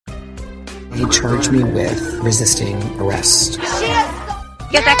They charged me with resisting arrest.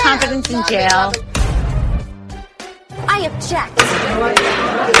 Get that confidence in jail. I object.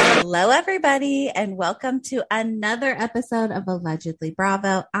 Hello, everybody, and welcome to another episode of Allegedly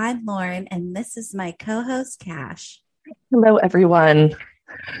Bravo. I'm Lauren, and this is my co-host, Cash. Hello, everyone.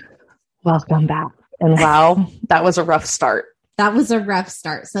 Welcome back. And wow, that was a rough start. That was a rough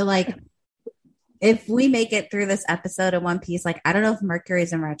start. So, if we make it through this episode in one piece, I don't know if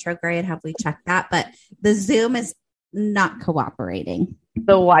Mercury's in retrograde. Have we checked that? But the Zoom is not cooperating.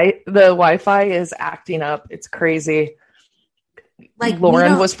 The Wi-Fi is acting up. It's crazy.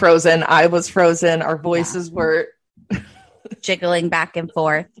 Lauren was frozen. I was frozen. Our voices were jiggling back and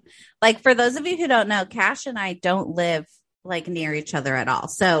forth. For those of you who don't know, Cash and I don't live near each other at all.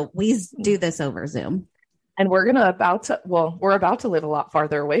 So we do this over Zoom. And we're about to live a lot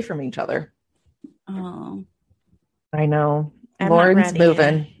farther away from each other. Oh, I know. I'm Lauren's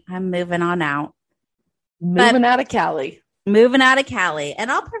moving. I'm moving on out. Moving out of Cali. Moving out of Cali. And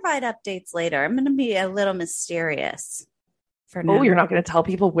I'll provide updates later. I'm going to be a little mysterious for now. Oh, you're not going to tell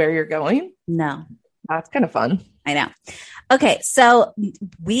people where you're going? No. That's kind of fun. I know. Okay, so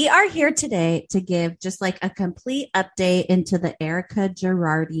we are here today to give just a complete update into the Erika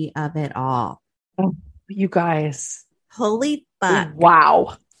Girardi of it all. Oh, you guys. Holy fuck.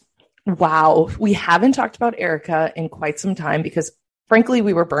 Wow. We haven't talked about Erika in quite some time because frankly,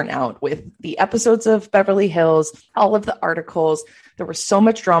 we were burnt out with the episodes of Beverly Hills, all of the articles. There was so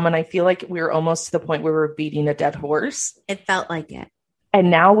much drama, and I feel like we were almost to the point where we were beating a dead horse. It felt like it.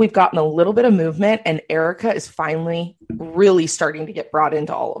 And now we've gotten a little bit of movement, and Erika is finally really starting to get brought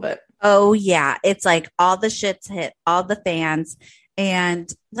into all of it. Oh, yeah. It's all the shit's hit, all the fans. And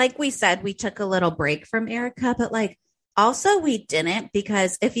like we said, we took a little break from Erika, but also we didn't,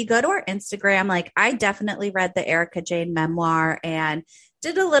 because if you go to our Instagram, I definitely read the Erika Jayne memoir and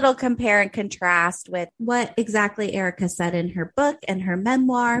did a little compare and contrast with what exactly Erika said in her book and her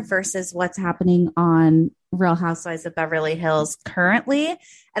memoir versus what's happening on Real Housewives of Beverly Hills currently.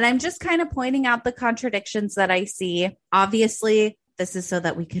 And I'm just kind of pointing out the contradictions that I see. Obviously, this is so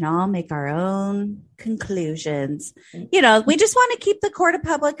that we can all make our own conclusions. We just want to keep the court of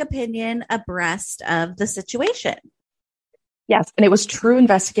public opinion abreast of the situation. Yes. And it was true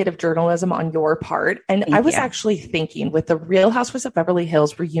investigative journalism on your part. And I was actually thinking with the Real Housewives of Beverly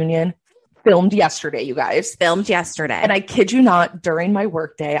Hills reunion filmed yesterday, you guys. Filmed yesterday. And I kid you not, during my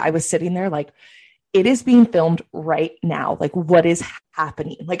workday, I was sitting there it is being filmed right now. What is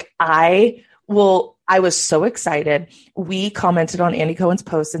happening? I was so excited. We commented on Andy Cohen's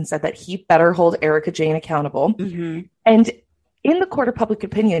post and said that he better hold Erika Jayne accountable. Mm-hmm. And in the court of public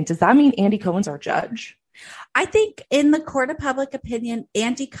opinion, does that mean Andy Cohen's our judge? I think in the court of public opinion,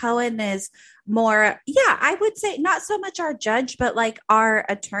 Andy Cohen is more, I would say not so much our judge, but our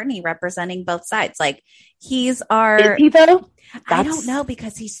attorney representing both sides. He's our... Is he though? I don't know,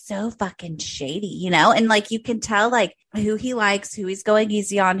 because he's so fucking shady, and you can tell who he likes, who he's going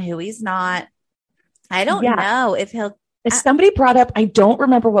easy on, who he's not. I don't know if he'll... Somebody brought up, I don't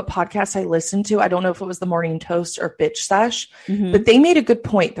remember what podcast I listened to. I don't know if it was the Morning Toast or Bitch Sesh, but they made a good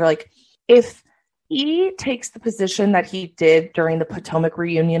point. They're if he takes the position that he did during the Potomac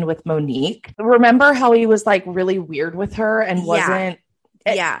reunion with Monique, remember how he was really weird with her and wasn't...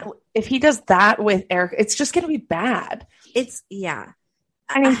 Yeah. If he does that with Erika, it's just going to be bad. It's,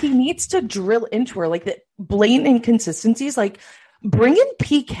 he needs to drill into her, the blatant inconsistencies, bring in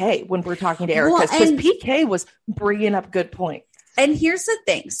PK when we're talking to Erika, because PK was bringing up good points. And here's the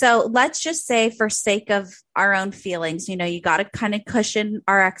thing. So let's just say, for sake of our own feelings, you got to kind of cushion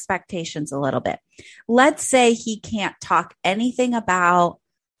our expectations a little bit. Let's say he can't talk anything about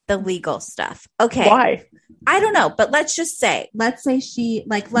the legal stuff. Okay. Why? I don't know, but let's just say let's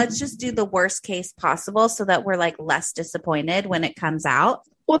just do the worst case possible so that we're less disappointed when it comes out.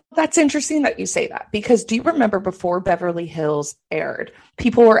 Well, that's interesting that you say that, because do you remember before Beverly Hills aired,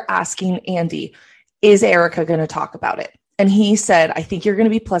 people were asking Andy, is Erika going to talk about it? And he said, I think you're going to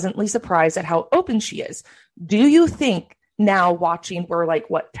be pleasantly surprised at how open she is. Do you think now, watching, we're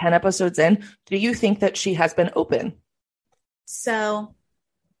 10 episodes in, do you think that she has been open? So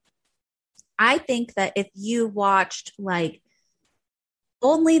I think that if you watched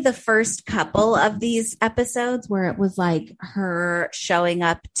only the first couple of these episodes where it was her showing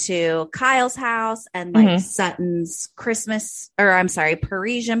up to Kyle's house and Sutton's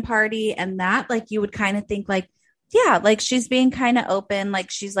Parisian party, and that you would kind of think she's being kind of open.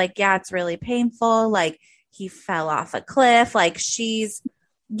 She's it's really painful. He fell off a cliff.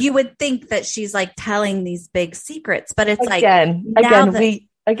 You would think that she's telling these big secrets, but it's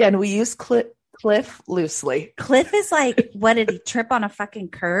we use Cliff loosely. Cliff is like, what did he trip on a fucking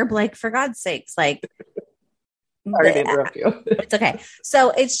curb? Like, for God's sakes, like, Sorry to interrupt you. It's okay. So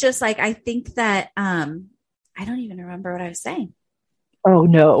it's just like, I think that, I don't even remember what I was saying. Oh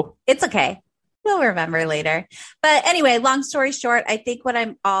no. It's okay. We'll remember later. But anyway, long story short, I think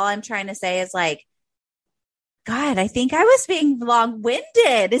all I'm trying to say is like, God, I think I was being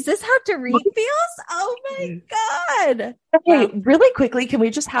long-winded. Is this how Dorit feels? Oh my God. Okay, really quickly, can we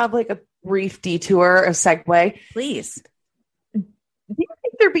just have like a brief detour, a segue? Please. Do you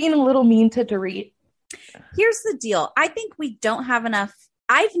think they're being a little mean to Dorit? Here's the deal. I think we don't have enough.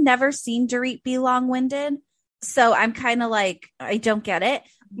 I've never seen Dorit be long-winded. So I'm kind of like, I don't get it.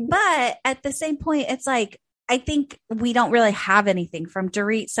 But at the same point, it's like, I think we don't really have anything from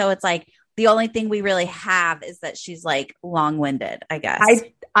Dorit. So it's like, the only thing we really have is that she's like long-winded, I guess.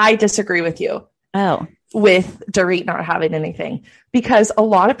 I disagree with you. Oh. With Dorit not having anything, because a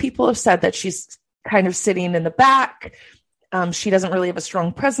lot of people have said that she's kind of sitting in the back. She doesn't really have a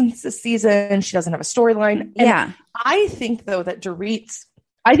strong presence this season. She doesn't have a storyline. Yeah. I think though that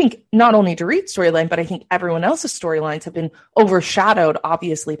I think not only Dorit's storyline, but I think everyone else's storylines have been overshadowed,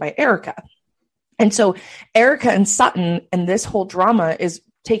 obviously, by Erica. And so Erica and Sutton and this whole drama is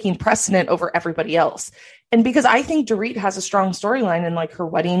taking precedent over everybody else. And because I think Dorit has a strong storyline in like her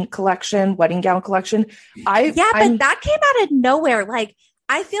wedding gown collection. But that came out of nowhere. Like,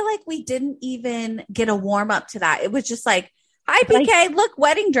 I feel like we didn't even get a warm up to that. It was just like, hi, PK, look,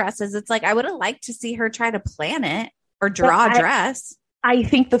 wedding dresses. It's like, I would have liked to see her try to plan it or draw a dress. I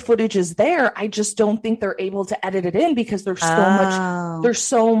think the footage is there. I just don't think they're able to edit it in because there's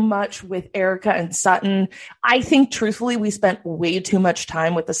so much with Erica and Sutton. I think truthfully, we spent way too much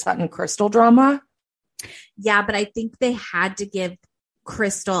time with the Sutton Crystal drama. Yeah, but I think they had to give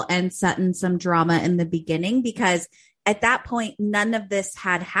Crystal and Sutton some drama in the beginning because at that point, none of this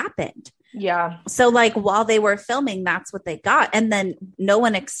had happened. Yeah. So like while they were filming, that's what they got. And then no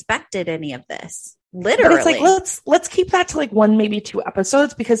one expected any of this. Literally. But it's like, let's keep that to like 1, maybe 2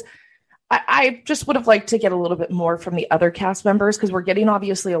 episodes because I just would have liked to get a little bit more from the other cast members because we're getting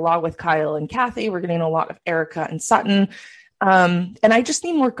obviously a lot with Kyle and Kathy. We're getting a lot of Erica and Sutton. And I just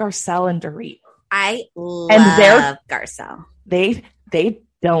need more Garcelle and Dorit. I love Garcelle. They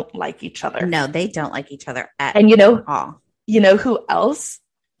don't like each other. No, they don't like each other at all. You know who else?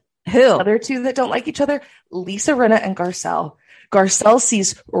 Who? Other two that don't like each other? Lisa Rinna and Garcelle. Garcelle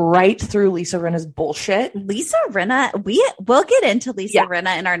sees right through Lisa Rinna's bullshit. Lisa Rinna, we'll get into Lisa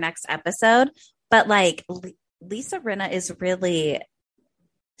Rinna in our next episode, but like Lisa Rinna is really,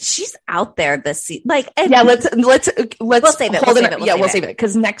 she's out there this season. Like, let's we'll save it. We'll save it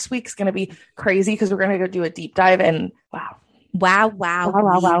because next week's going to be crazy because we're going to go do a deep dive and wow.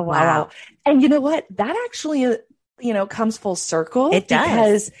 And you know what? That actually, comes full circle. It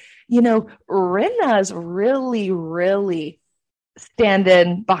does. Because, Rinna's really, really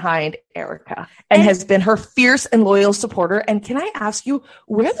standing behind Erica and has been her fierce and loyal supporter. And can I ask you,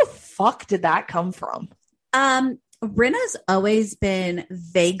 where the fuck did that come from? Rinna's always been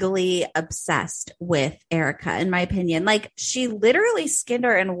vaguely obsessed with Erica, in my opinion. Like, she literally skinned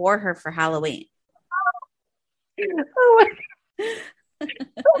her and wore her for Halloween. Oh my God.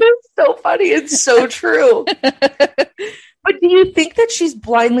 That is so funny. It's so true. But do you think that she's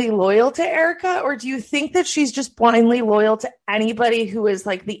blindly loyal to Erica, or do you think that she's just blindly loyal to anybody who is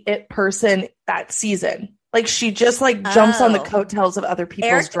like the it person that season? Like she just like jumps on the coattails of other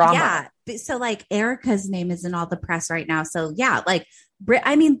people's drama. Yeah. So like Erica's name is in all the press right now. So yeah, like,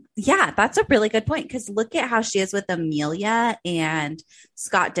 I mean, yeah, that's a really good point. Cause look at how she is with Amelia and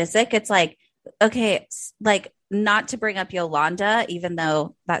Scott Disick. It's like, okay, like not to bring up Yolanda, even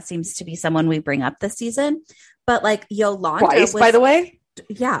though that seems to be someone we bring up this season. But like Yolanda twice, by the way.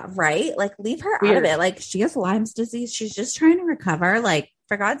 Yeah, right. Like leave her out of it. Like she has Lyme's disease. She's just trying to recover. Like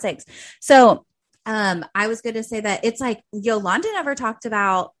for God's sakes. So I was going to say that it's like Yolanda never talked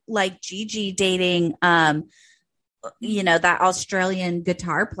about like Gigi dating that Australian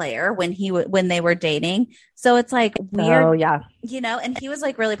guitar player when they were dating. So it's like weird. Oh yeah. And he was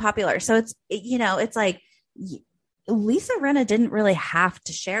like really popular. So it's it's like Lisa Rinna didn't really have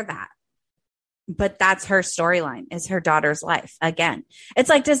to share that. But that's her storyline, is her daughter's life. Again, it's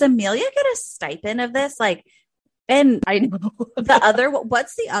like, does Amelia get a stipend of this? Like, and I know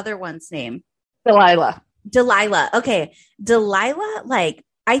what's the other one's name? Delilah. Okay. Delilah, like,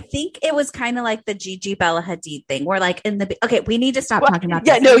 I think it was kind of like the Gigi Bella Hadid thing where like we need to stop talking about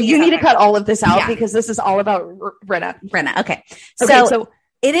this. Yeah, no, you need to cut all of this out because this is all about Rinna. Okay. So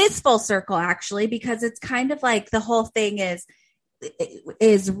it is full circle actually, because it's kind of like the whole thing is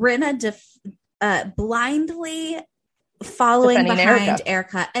Rinna blindly following behind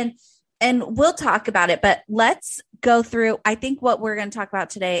Erica. And and we'll talk about it, but let's go through. I think what we're going to talk about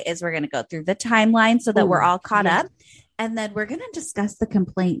today is we're going to go through the timeline so that we're all caught up. And then we're going to discuss the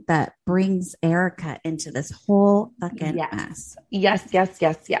complaint that brings Erica into this whole fucking mess. Yes.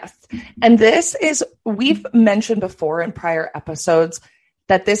 And this is, we've mentioned before in prior episodes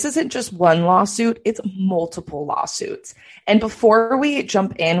that this isn't just one lawsuit, it's multiple lawsuits. And before we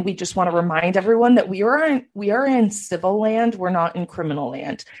jump in, we just want to remind everyone that we are in civil land, we're not in criminal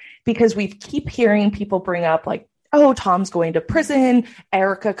land, because we keep hearing people bring up like, oh, Tom's going to prison.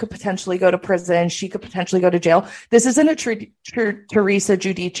 Erica could potentially go to prison. She could potentially go to jail. This isn't a Teresa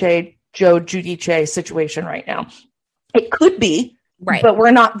Giudice, Joe Giudice situation right now. It could be, right? But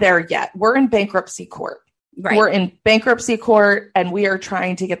we're not there yet. We're in bankruptcy court. Right. We're in bankruptcy court, and we are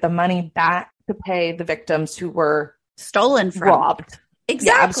trying to get the money back to pay the victims who were stolen from. Robbed.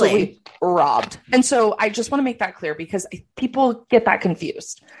 Exactly. Yeah, absolutely robbed. And so I just want to make that clear because people get that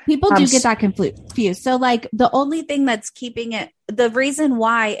confused. People do get that confused. So like the only thing that's keeping it, the reason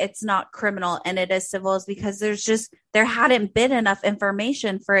why it's not criminal and it is civil is because there hadn't been enough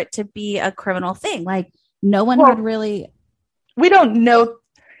information for it to be a criminal thing. Like no one had really. We don't know.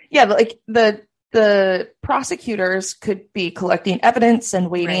 Yeah. Like the prosecutors could be collecting evidence and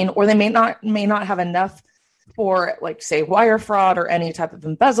waiting, or they may not have enough for like say wire fraud or any type of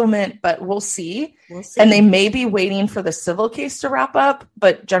embezzlement, but we'll see. And they may be waiting for the civil case to wrap up,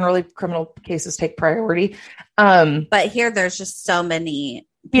 but generally criminal cases take priority. But here there's just so many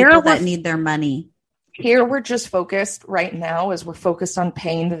people that need their money. Here we're just focused right now we're focused on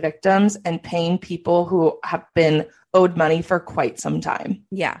paying the victims and paying people who have been owed money for quite some time.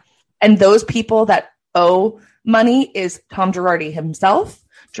 Yeah. And those people that owe money is Tom Girardi himself,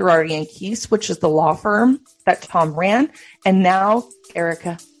 Girardi and Keese, which is the law firm that Tom ran, and now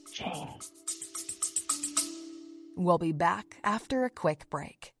Erica Jane. We'll be back after a quick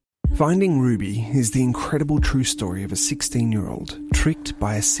break. Finding Ruby is the incredible true story of a 16-year-old tricked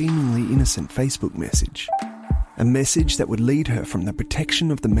by a seemingly innocent Facebook message. A message that would lead her from the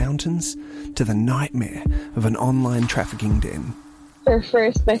protection of the mountains to the nightmare of an online trafficking den. Her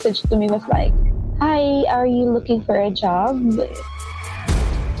first message to me was like, "Hi, are you looking for a job?"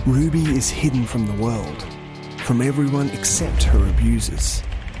 Ruby is hidden from the world, from everyone except her abusers.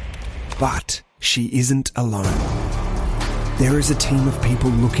 But she isn't alone. There is a team of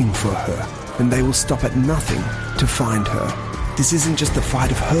people looking for her, and they will stop at nothing to find her. This isn't just the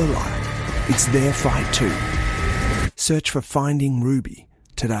fight of her life, it's their fight too. Search for Finding Ruby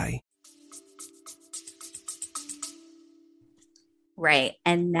today. Right.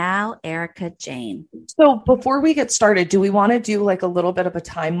 And now Erica Jane. So before we get started, do we want to do like a little bit of a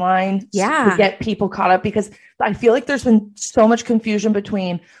timeline to get people caught up? Because I feel like there's been so much confusion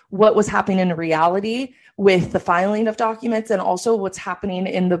between what was happening in reality with the filing of documents and also what's happening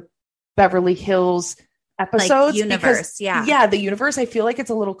in the Beverly Hills episodes. Like universe. Yeah, the universe. I feel like it's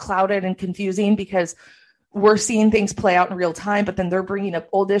a little clouded and confusing because we're seeing things play out in real time, but then they're bringing up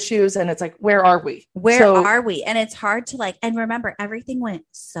old issues and it's like, where are we? Where are we? And it's hard to like, and remember, everything went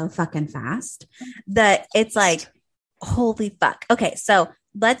so fucking fast that it's like, holy fuck. Okay. So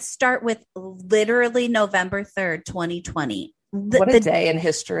let's start with literally November 3rd, 2020. What a day in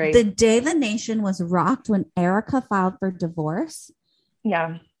history. The day the nation was rocked when Erica filed for divorce.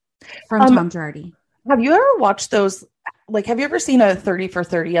 Yeah. From Tom Girardi. Have you ever watched those? Like, have you ever seen a 30 for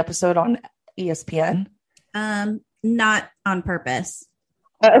 30 episode on ESPN? Not on purpose.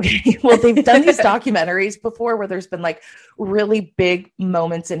 Okay. Well, they've done these documentaries before where there's been like really big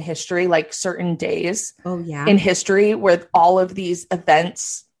moments in history, like certain days in history where all of these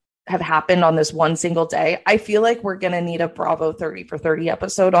events have happened on this one single day. I feel like we're going to need a Bravo 30 for 30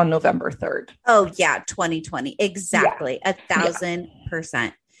 episode on November 3rd. Oh yeah. 2020. Exactly.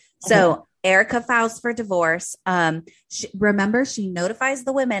 1,000%. So Erica files for divorce. Remember, she notifies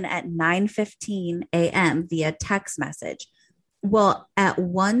the women at 9:15 a.m. via text message. Well, at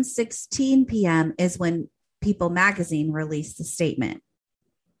 1:16 p.m. is when People Magazine released the statement.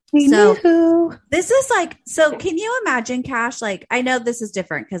 So this is like, so can you imagine, Cash? Like, I know this is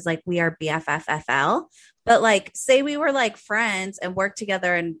different because like we are BFFFL, but like say we were like friends and worked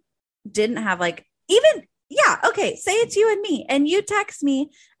together and didn't have like even okay, say it's you and me, and you text me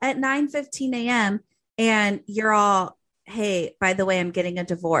at 9:15 a.m. and you're all, hey, by the way, I'm getting a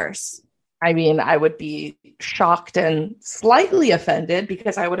divorce. I mean, I would be shocked and slightly offended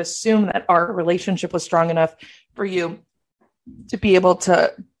because I would assume that our relationship was strong enough for you to be able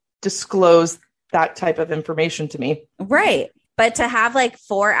to disclose that type of information to me. Right. But to have like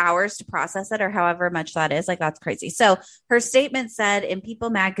 4 hours to process it or however much that is, like, that's crazy. So her statement said in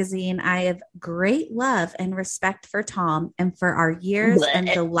People magazine, I have great love and respect for Tom and for our years and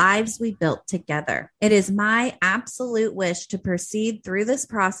the lives we built together. It is my absolute wish to proceed through this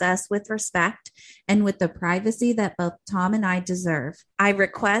process with respect and with the privacy that both Tom and I deserve. I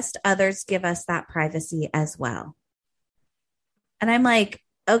request others give us that privacy as well. And I'm like,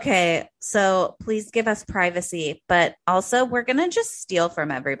 okay, so please give us privacy, but also we're going to just steal from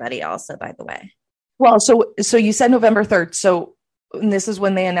everybody also, by the way. Well, so you said November 3rd. So this is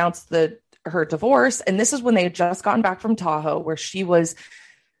when they announced her divorce. And this is when they had just gotten back from Tahoe, where she was,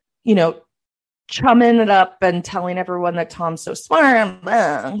 chumming it up and telling everyone that Tom's so smart.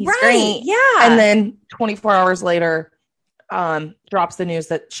 He's great. Yeah. And then 24 hours later, drops the news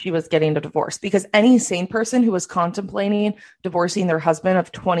that she was getting a divorce, because any sane person who was contemplating divorcing their husband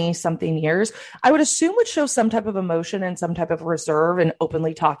of 20 something years, I would assume would show some type of emotion and some type of reserve and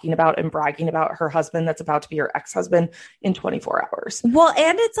openly talking about and bragging about her husband that's about to be her ex-husband in 24 hours. Well,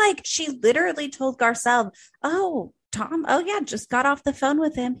 and it's like, she literally told Garcelle, oh, Tom, oh yeah, just got off the phone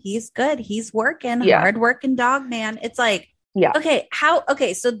with him. He's good. He's working, hard working dog, man. It's like, yeah.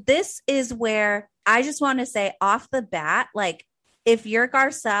 Okay. So this is where I just want to say off the bat, like, if you're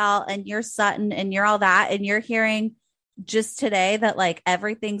Garcelle and you're Sutton and you're all that, and you're hearing just today that like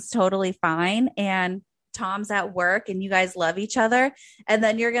everything's totally fine and Tom's at work and you guys love each other, and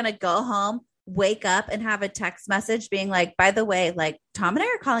then you're going to go home, wake up and have a text message being like, by the way, like Tom and I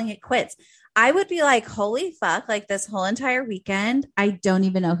are calling it quits. I would be like, holy fuck, like this whole entire weekend, I don't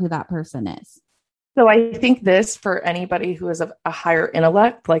even know who that person is. So I think this, for anybody who is of a higher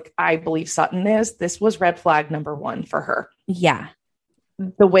intellect, like I believe Sutton is, this was red flag number 1 for her. Yeah.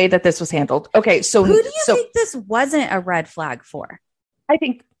 The way that this was handled. Okay. So who do you think this wasn't a red flag for? I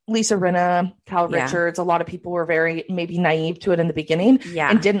think Lisa Rinna, Cal Richards, a lot of people were very maybe naive to it in the beginning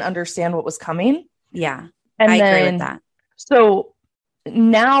and didn't understand what was coming. Yeah. And I then, agree with that. So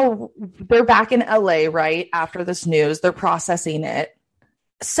now they're back in LA, right? After this news, they're processing it.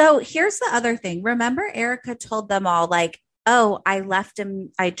 So here's the other thing. Remember, Erica told them all like, oh, I left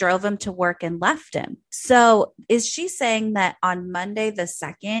him. I drove him to work and left him. So is she saying that on Monday the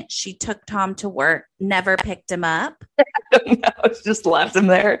 2nd, she took Tom to work, never picked him up? No, just left him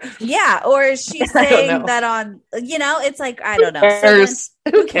there. Yeah. Or is she saying that on, it's like, I don't know.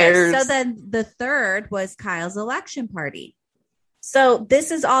 Who cares? So then the 3rd was Kyle's election party. So this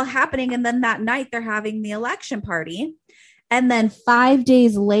is all happening. And then that night they're having the election party. And then 5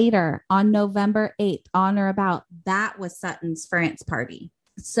 days later, on November 8th, on or about, that was Sutton's France party.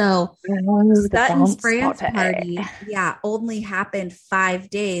 So Sutton's France party, only happened 5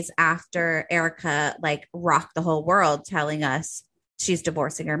 days after Erica like rocked the whole world telling us she's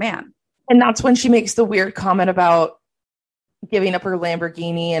divorcing her man. And that's when she makes the weird comment about giving up her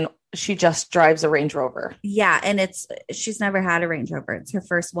Lamborghini and she just drives a Range Rover. Yeah. And she's never had a Range Rover. It's her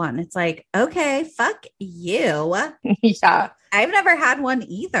first one. It's like, okay, fuck you. Yeah. I've never had one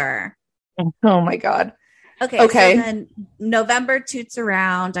either. Oh my God. Okay. So then November toots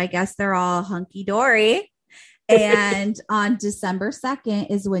around. I guess they're all hunky dory. And on December 2nd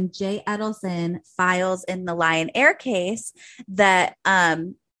is when Jay Edelson files in the Lion Air case that,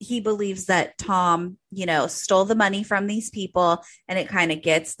 he believes that Tom, stole the money from these people, and it kind of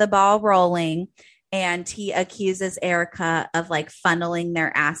gets the ball rolling. And he accuses Erica of like funneling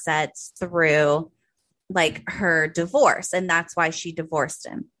their assets through like her divorce. And that's why she divorced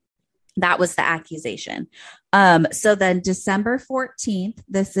him. That was the accusation. So then December 14th,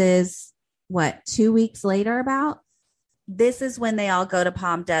 this is 2 weeks later about, this is when they all go to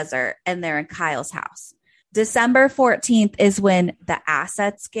Palm Desert and they're in Kyle's house. December 14th is when the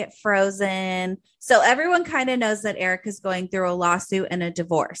assets get frozen. So everyone kind of knows that Erica's going through a lawsuit and a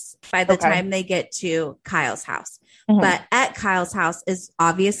divorce by the time they get to Kyle's house. Mm-hmm. But at Kyle's house is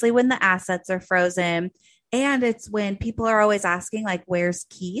obviously when the assets are frozen. And it's when people are always asking, like, where's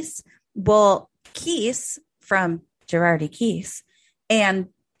Keese? Well, Keese from Girardi Keese and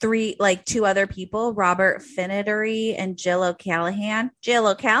two other people, Robert Finnetery and Jill O'Callahan. Jill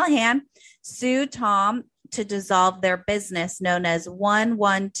O'Callahan sued Tom to dissolve their business known as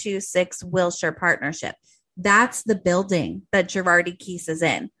 1126 Wilshire Partnership. That's the building that Girardi Keese is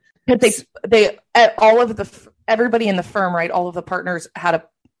in. They everybody in the firm, right? All of the partners had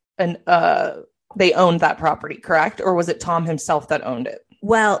they owned that property, correct? Or was it Tom himself that owned it?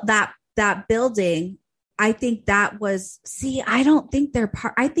 Well, that building, I think that was, I don't think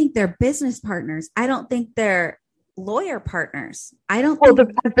I think they're business partners. I don't think they're lawyer partners.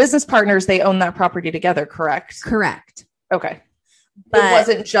 The business partners, they own that property together, correct? Correct. Okay. But it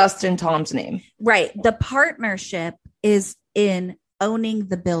wasn't just in Tom's name. Right. The partnership is in owning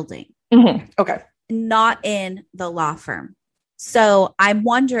the building, Okay. not in the law firm. So I'm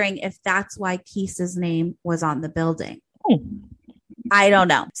wondering if that's why Keith's name was on the building. I don't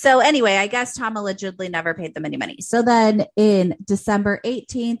know. So anyway, I guess Tom allegedly never paid them any money. So then in December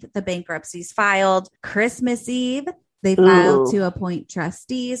 18th, the bankruptcy's filed. Christmas Eve, they filed to appoint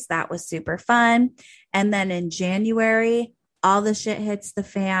trustees. That was super fun. And then in January, all the shit hits the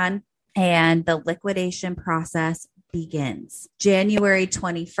fan and the liquidation process begins. January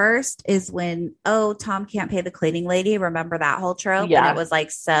 21st is when, Tom can't pay the cleaning lady. Remember that whole trope? Yeah. And it was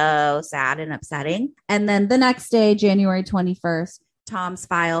like so sad and upsetting. And then the next day, January 21st, Tom's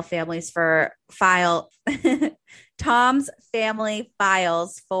family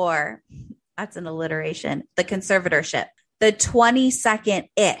files for, that's an alliteration, the conservatorship, the 22nd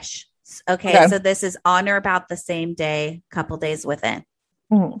ish. Okay. So this is on or about the same day, couple days within,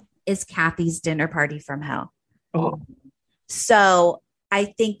 is Kathy's dinner party from hell. So I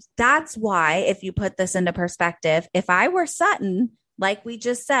think that's why, if you put this into perspective, if I were Sutton, like we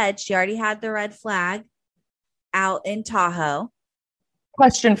just said, she already had the red flag out in Tahoe.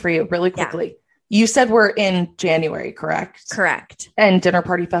 Question for you really quickly. Yeah. You said we're in January, correct? Correct. And dinner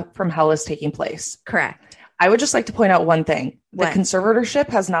party from hell is taking place. Correct. I would just like to point out one thing. What? The conservatorship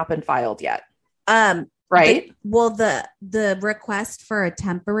has not been filed yet. Right? The request for a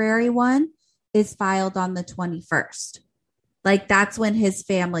temporary one is filed on the 21st. Like that's when his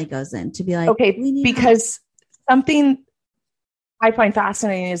family goes in to be like, okay, because something I find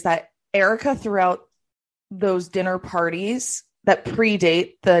fascinating is that Erica, throughout those dinner parties that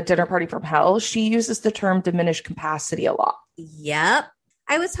predate the dinner party from hell, she uses the term diminished capacity a lot. Yep.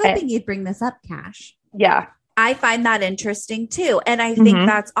 I was hoping you'd bring this up, Cash. Yeah. I find that interesting too. And I think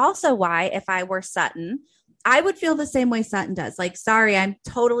that's also why, if I were Sutton, I would feel the same way Sutton does. Like, sorry, I'm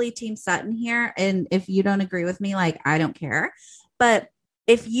totally team Sutton here. And if you don't agree with me, like, I don't care. But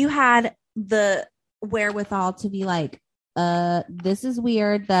if you had the wherewithal to be like, this is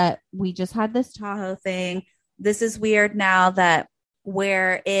weird that we just had this Tahoe thing. This is weird now that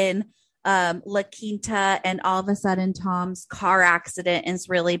we're in La Quinta and all of a sudden Tom's car accident is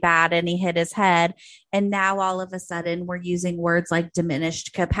really bad and he hit his head. And now all of a sudden we're using words like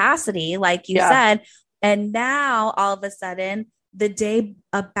diminished capacity, like you said. And now all of a sudden, the day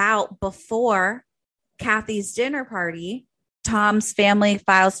about before Kathy's dinner party, Tom's family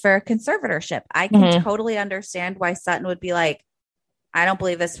files for a conservatorship. I can totally understand why Sutton would be like, I don't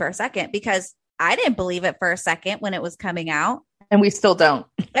believe this for a second, because I didn't believe it for a second when it was coming out. And we still don't.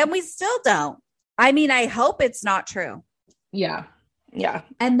 I mean, I hope it's not true. Yeah. Yeah.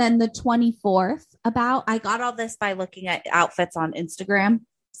 And then the 24th I got all this by looking at outfits on Instagram.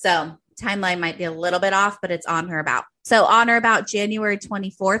 So timeline might be a little bit off, but it's on or about. So on or about January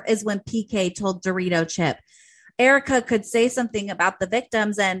 24th is when PK told Dorito Chip, Erica could say something about the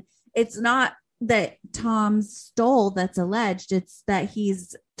victims. And it's not that Tom stole that's alleged. It's that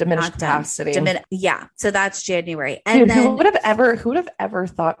he's diminished capacity. So that's January. And dude, then who would have ever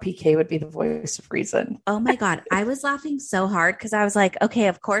thought PK would be the voice of reason? Oh my God. I was laughing so hard because I was like, okay,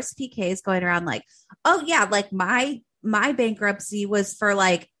 of course PK is going around like, oh yeah, like my bankruptcy was for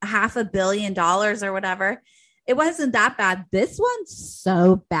like $500 million or whatever. It wasn't that bad. This one's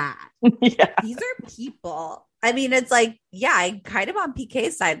so bad. Yeah. These are people. I mean, it's like, yeah, I'm kind of on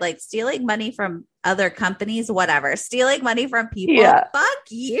PK's side, like stealing money from other companies, whatever, stealing money from people. Yeah. Fuck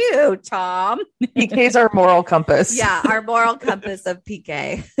you, Tom. PK's our moral compass. Yeah. Our moral compass of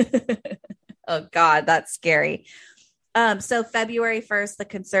PK. Oh God, that's scary. So February 1st, the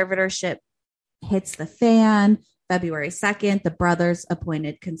conservatorship hits the fan. February 2nd, the brothers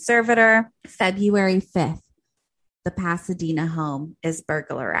appointed conservator. February 5th, the Pasadena home is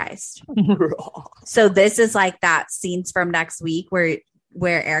burglarized. So this is like that scenes from Next Week where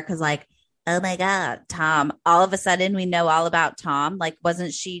Erica's like, oh my God, Tom. All of a sudden we know all about Tom. Like,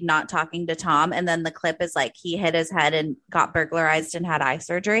 wasn't she not talking to Tom? And then the clip is like, he hit his head and got burglarized and had eye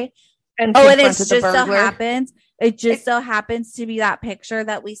surgery. And it just so happens to be that picture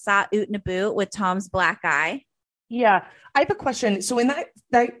that we saw Oot and a Boot with Tom's black eye. Yeah. I have a question. So in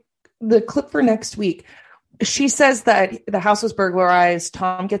that the clip for Next Week, she says that the house was burglarized.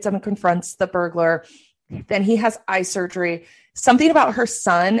 Tom gets up and confronts the burglar. Then he has eye surgery. Something about her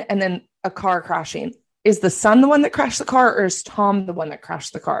son and then a car crashing. Is the son the one that crashed the car, or is Tom the one that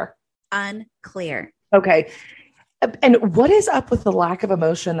crashed the car? Unclear. Okay. And what is up with the lack of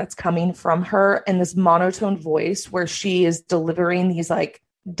emotion that's coming from her and this monotone voice where she is delivering these like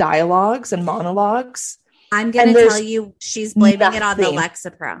dialogues and monologues? I'm going to tell you, she's blaming it on the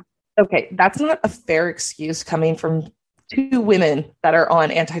Lexapro. Okay, that's not a fair excuse coming from two women that are on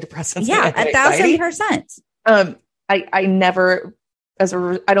antidepressants. Yeah, 1,000%. I never,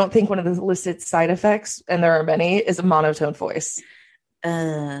 I don't think one of the listed side effects, and there are many, is a monotone voice.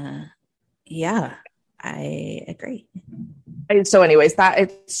 Yeah, I agree. So anyways,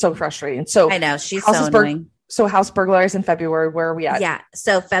 it's so frustrating. So I know she's so annoying. So house burglarized in February. Where are we at? Yeah.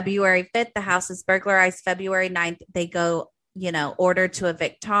 So February 5th, the house is burglarized. February 9th, they go, order to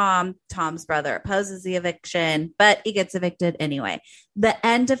evict Tom. Tom's brother opposes the eviction, but he gets evicted anyway. The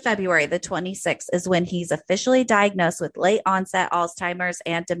end of February, the 26th, is when he's officially diagnosed with late onset Alzheimer's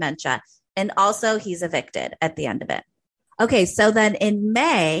and dementia. And also he's evicted at the end of it. Okay. So then in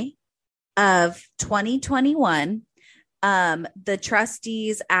May of 2021, the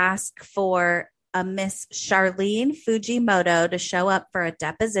trustees ask for a Miss Charlene Fujimoto to show up for a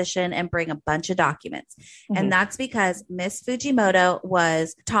deposition and bring a bunch of documents. Mm-hmm. And that's because Miss Fujimoto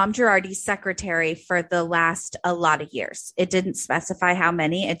was Tom Girardi's secretary for the last a lot of years. It didn't specify how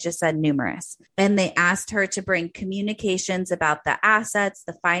many, it just said numerous. And they asked her to bring communications about the assets,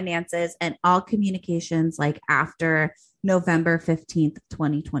 the finances, and all communications like after November 15th,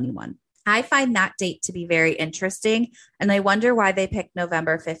 2021. I find that date to be very interesting. And I wonder why they picked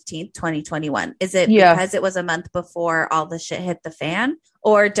November 15th, 2021. Is it because it was a month before all the shit hit the fan?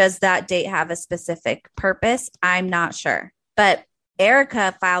 Or does that date have a specific purpose? I'm not sure. But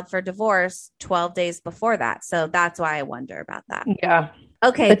Erica filed for divorce 12 days before that. So that's why I wonder about that. Yeah.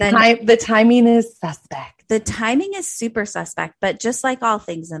 Okay. The timing is suspect. The timing is super suspect, but just like all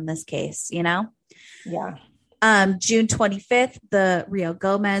things in this case, Yeah. June 25th, the Rio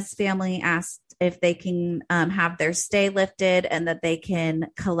Gomez family asked if they can have their stay lifted and that they can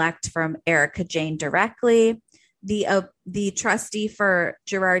collect from Erica Jane directly. The trustee for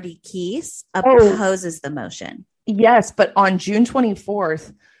Girardi Keys opposes the motion. Yes, but on June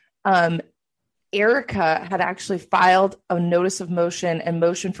 24th, Erica had actually filed a notice of motion and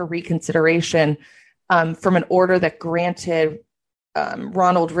motion for reconsideration from an order that granted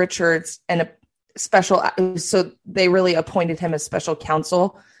Ronald Richards and so they really appointed him as special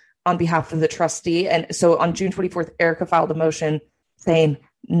counsel on behalf of the trustee. And so on June 24th, Erica filed a motion saying,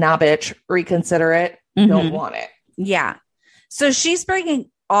 nah, bitch, reconsider it. Mm-hmm. Don't want it. Yeah. So she's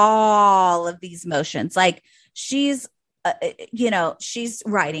bringing all of these motions. Like she's, she's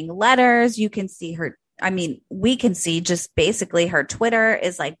writing letters. You can see her. I mean, we can see just basically her Twitter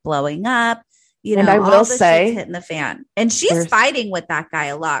is like blowing up. And I will say, hitting the fan, and she's fighting with that guy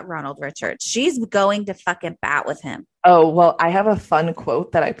a lot, Ronald Richards. She's going to fucking bat with him. Oh, well, I have a fun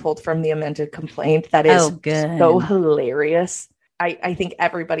quote that I pulled from the amended complaint that is so hilarious. I think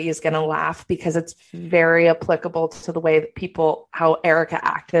everybody is going to laugh because it's very applicable to the way that how Erica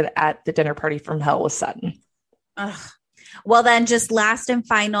acted at the dinner party from Hell with Sutton. Ugh. Well, then just last and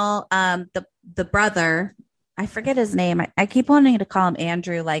final, the brother, I forget his name. I keep wanting to call him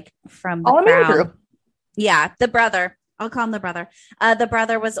Andrew, like from The Crown. Andrew. Yeah, the brother. I'll call him the brother. The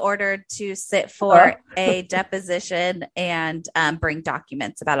brother was ordered to sit for a deposition and bring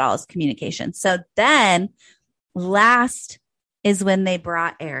documents about all his communications. So then last is when they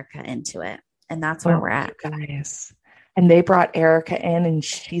brought Erica into it. And that's where we're at. Guys. And they brought Erica in and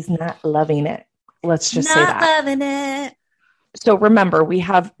she's not loving it. Let's just say that. Not loving it. So remember, we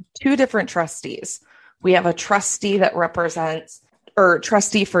have two different trustees. We have a trustee that represents, or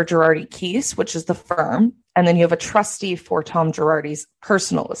trustee for Girardi Keys, which is the firm. And then you have a trustee for Tom Girardi's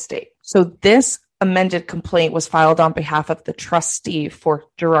personal estate. So this amended complaint was filed on behalf of the trustee for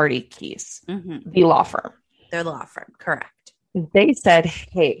Girardi Keys, the law firm. Their law firm, correct. They said,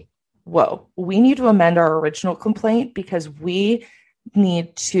 hey, we need to amend our original complaint because we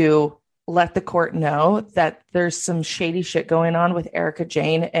need to let the court know that there's some shady shit going on with Erica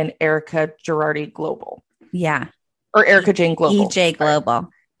Jane and Erica Girardi Global. Yeah. Or Erica Jane Global. EJ Global.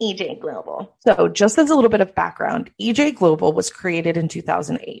 EJ Global. So just as a little bit of background, EJ Global was created in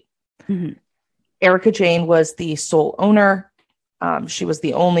 2008. Mm-hmm. Erica Jane was the sole owner. She was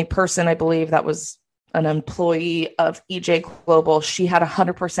the only person, I believe, that was an employee of EJ Global. She had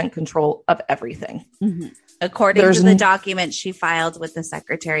 100% control of everything. Mm-hmm. According to the document she filed with the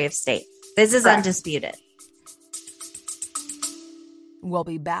Secretary of State. This is undisputed. We'll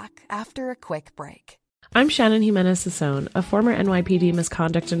be back after a quick break. I'm Shannon Jimenez-Sasson, a former NYPD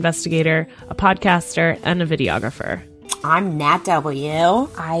misconduct investigator, a podcaster, and a videographer. I'm Nat W.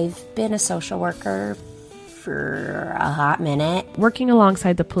 I've been a social worker for a hot minute. Working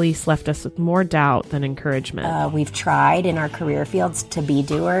alongside the police left us with more doubt than encouragement. We've tried in our career fields to be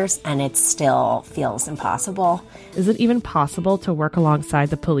doers, and it still feels impossible. Is it even possible to work alongside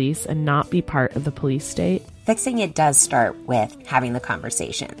the police and not be part of the police state? Fixing it does start with having the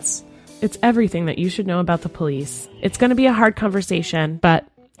conversations. It's everything that you should know about the police. It's going to be a hard conversation, but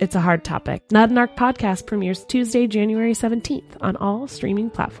It's a hard topic. Not an Arc podcast premieres Tuesday, January 17th on all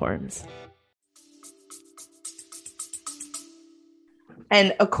streaming platforms.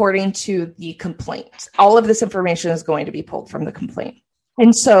 And according to the complaint, all of this information is going to be pulled from the complaint.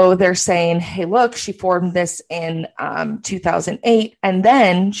 And so they're saying, hey, look, she formed this in 2008. And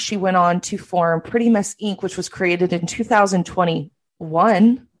then she went on to form Pretty Mess Inc., which was created in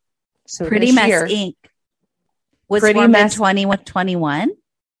 2021. So Pretty Mess Inc. was formed in 2021?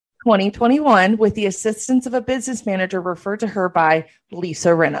 2021 with the assistance of a business manager referred to her by Lisa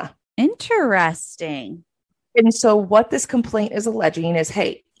Rinna. Interesting. And so what this complaint is alleging is,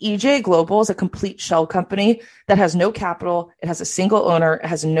 hey, EJ Global is a complete shell company that has no capital. It has a single owner. It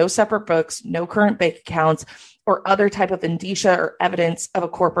has no separate books, no current bank accounts, or other type of indicia or evidence of a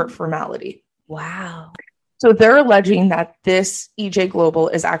corporate formality. Wow. So they're alleging that this EJ Global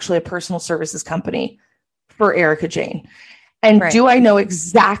is actually a personal services company for Erika Jayne. And do I know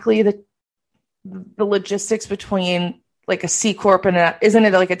exactly the logistics between like a C Corp and isn't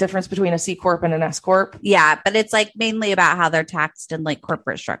it like a difference between a C Corp and an S Corp? Yeah, but it's like mainly about how they're taxed in like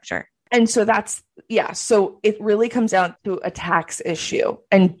corporate structure. And so so it really comes down to a tax issue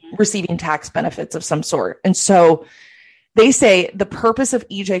and receiving tax benefits of some sort. And so they say the purpose of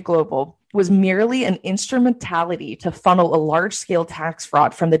EJ Global was merely an instrumentality to funnel a large-scale tax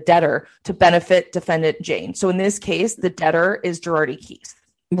fraud from the debtor to benefit defendant Jayne. So in this case, the debtor is Girardi Keese.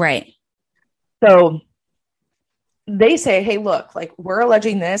 Right. So they say, hey, look, like we're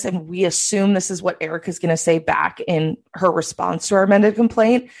alleging this, and we assume this is what Erika's going to say back in her response to our amended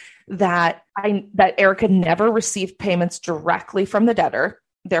complaint, that Erika never received payments directly from the debtor.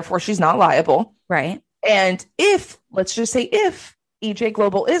 Therefore, she's not liable. Right. And let's just say if EJ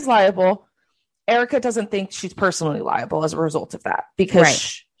Global is liable, Erika doesn't think she's personally liable as a result of that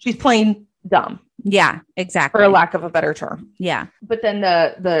because she's plain dumb. Yeah, exactly. For a lack of a better term. Yeah. But then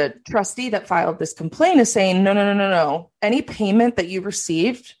the trustee that filed this complaint is saying, no. Any payment that you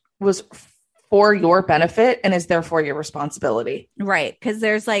received was for your benefit and is therefore your responsibility. Right. Because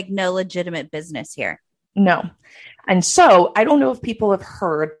there's like no legitimate business here. No. And so I don't know if people have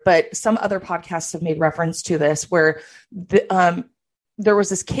heard, but some other podcasts have made reference to this where there was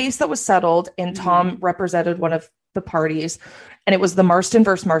this case that was settled and Tom represented one of the parties, and it was the Marston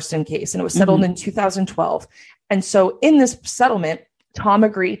versus Marston case, and it was settled in 2012. And so in this settlement, Tom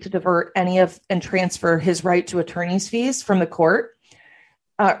agreed to divert and transfer his right to attorney's fees from the court.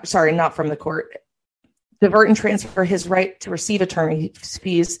 Sorry, not from the court. Divert and transfer his right to receive attorney's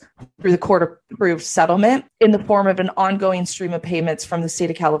fees through the court-approved settlement in the form of an ongoing stream of payments from the state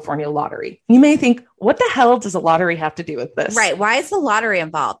of California lottery. You may think, what the hell does a lottery have to do with this? Right. Why is the lottery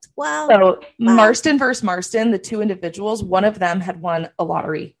involved? Well, Marston versus Marston, the two individuals, one of them had won a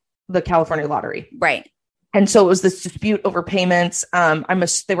lottery, the California lottery. Right. And so it was this dispute over payments.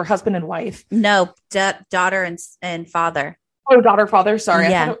 They were husband and wife. No, daughter and father. Oh, daughter, father. Sorry.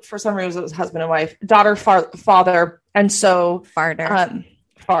 Yeah. I thought for some reason it was husband and wife. Daughter, father. And so farter.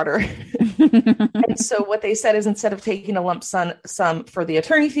 And so what they said is instead of taking a lump sum for the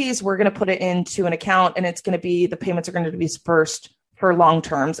attorney fees, we're going to put it into an account, and it's going to be, the payments are going to be dispersed for long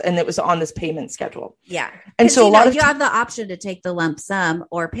terms. And it was on this payment schedule. Yeah. And so you have the option to take the lump sum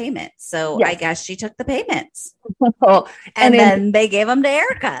or payment. So yes. I guess she took the payments and then they gave them to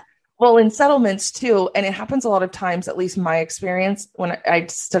Erika. Well, in settlements too, and it happens a lot of times, at least my experience when I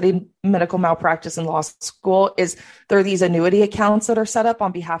studied medical malpractice in law school, is there are these annuity accounts that are set up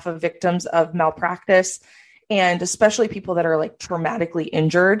on behalf of victims of malpractice, and especially people that are like traumatically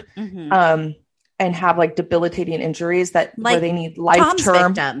injured and have like debilitating injuries where they need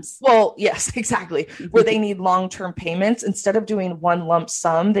lifetime victims. Well, yes, exactly. Where they need long-term payments. Instead of doing one lump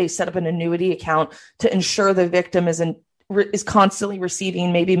sum, they set up an annuity account to ensure the victim is constantly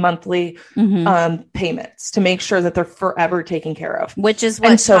receiving maybe monthly payments to make sure that they're forever taken care of. Which is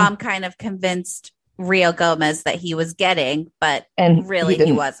what Tom kind of convinced Rio Gomez that he was getting, but really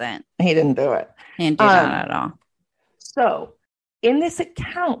he wasn't. He didn't do it. He didn't do that at all. So in this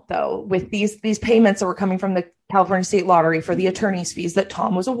account, though, with these payments that were coming from the California State Lottery for the attorney's fees that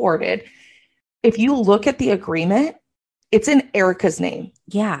Tom was awarded, if you look at the agreement, it's in Erika's name.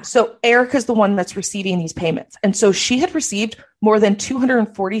 Yeah. So Erika's the one that's receiving these payments. And so she had received more than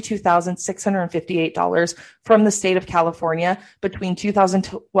 $242,658 from the state of California between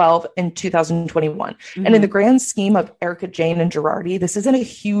 2012 and 2021. And in the grand scheme of Erika Jayne and Girardi, this isn't a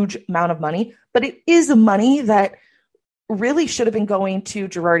huge amount of money, but it is money that really should have been going to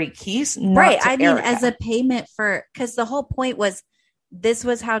Girardi Keese, not to Erika. Mean, as a payment because the whole point was, this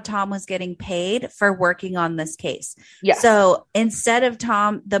was how Tom was getting paid for working on this case. Yeah. So instead of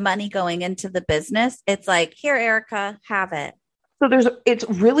the money going into the business, it's like, here, Erika, have it. it's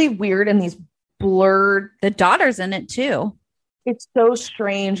really weird in these blurred. The daughter's in it too. It's so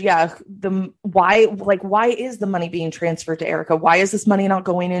strange. Yeah. Why is the money being transferred to Erica? Why is this money not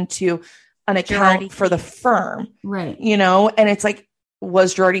going into an account for the firm? Right. And it's like,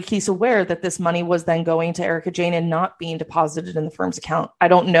 was Girardi Keese aware that this money was then going to Erica Jane and not being deposited in the firm's account? I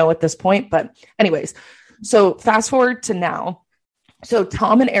don't know at this point, but anyways, so fast forward to now. So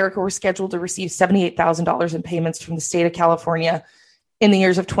Tom and Erica were scheduled to receive $78,000 in payments from the state of California in the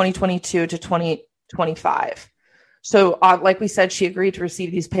years of 2022 to 2025. So like we said, she agreed to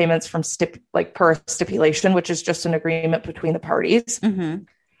receive these payments from per stipulation, which is just an agreement between the parties. Mm-hmm.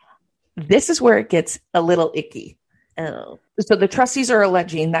 This is where it gets a little icky. Oh. So the trustees are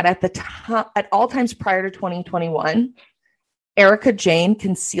alleging that at all times prior to 2021, Erica Jane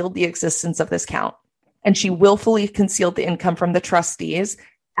concealed the existence of this account, and she willfully concealed the income from the trustees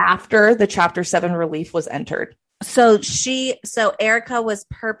after the Chapter 7 relief was entered. So Erica was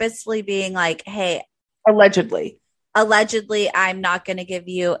purposely being like, hey, allegedly, I'm not going to give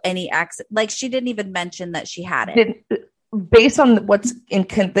you any access. Like, she didn't even mention that she had it. Based on what's in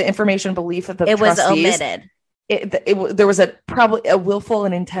the information belief of the trustees, was omitted. There was probably a willful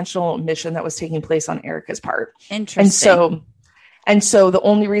and intentional omission that was taking place on Erica's part. Interesting. And so the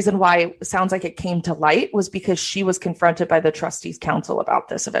only reason why it sounds like it came to light was because she was confronted by the trustees council about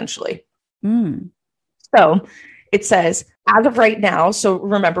this eventually. So it says, as of right now, so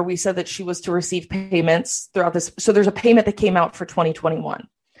remember, we said that she was to receive payments throughout this. So there's a payment that came out for 2021.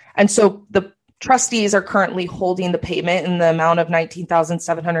 And so the trustees are currently holding the payment in the amount of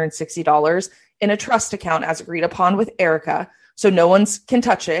 $19,760 in a trust account as agreed upon with Erica. So no one can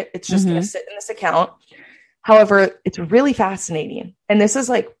touch it. It's just going to sit in this account. However, it's really fascinating. And this is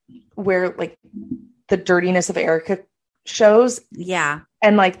like where like the dirtiness of Erica shows. Yeah.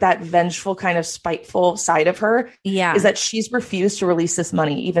 And like that vengeful kind of spiteful side of her. Yeah. Is that she's refused to release this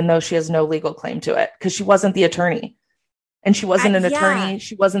money, even though she has no legal claim to it, because she wasn't the attorney. And she wasn't an attorney.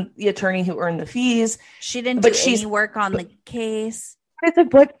 She wasn't the attorney who earned the fees. She didn't do any work on the case.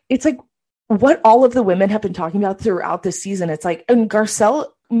 It's like what all of the women have been talking about throughout this season. It's like, and Garcelle,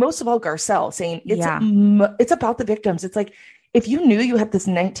 most of all Garcelle, saying it's about the victims. It's like, if you knew you had this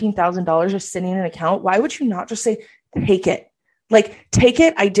 $19,000 just sitting in an account, why would you not just say, take it? Like, take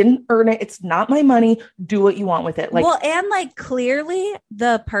it. I didn't earn it. It's not my money. Do what you want with it. Like, well, and like clearly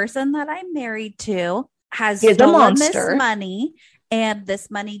the person that I'm married to has stolen this money, and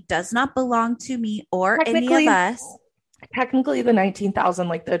this money does not belong to me or any of us. Technically, the $19,000,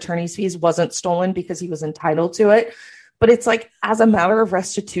 like the attorney's fees, wasn't stolen because he was entitled to it. But it's like, as a matter of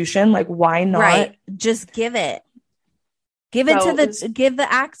restitution, like, why not? Right. Just give it. Give the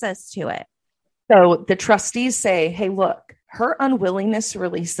access to it. So the trustees say, hey, look, her unwillingness to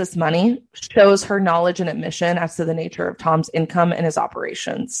release this money shows her knowledge and admission as to the nature of Tom's income and his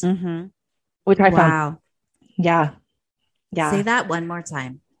operations. Mm-hmm. Which I found. Yeah. Yeah. Say that one more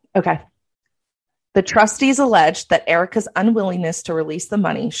time. Okay. The trustees alleged that Erica's unwillingness to release the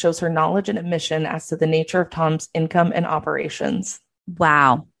money shows her knowledge and admission as to the nature of Tom's income and operations.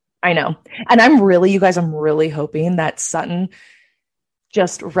 Wow. I know. And I'm really hoping that Sutton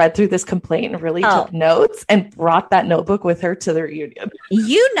just read through this complaint and really took notes and brought that notebook with her to the reunion.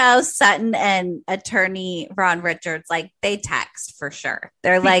 Sutton and attorney Ron Richards, like, they text for sure.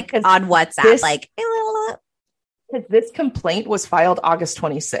 They're like on WhatsApp, because this complaint was filed August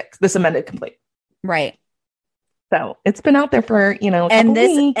 26th, this amended complaint. Right. So it's been out there for, weeks.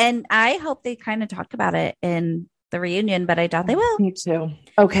 And I hope they kind of talk about it in the reunion, but I doubt they will. Me too.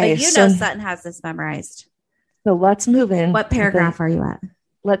 Okay. But Sutton has this memorized. So let's move in. What paragraph are you at?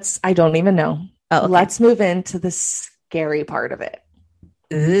 I don't even know. Oh, okay. Let's move into the scary part of it.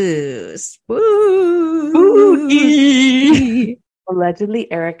 Ooh, spooky.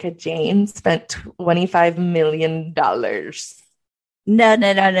 Allegedly, Erica Jane spent $25 million.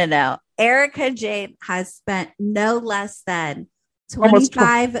 No. Erica Jane has spent no less than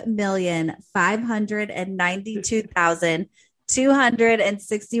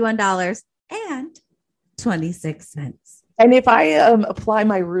 $25,592,261.26. And if I apply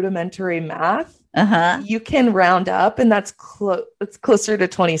my rudimentary math, you can round up, and that's it's closer to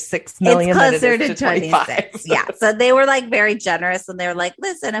 26 million. It's closer to 26. Yeah. So they were like very generous, and they were like,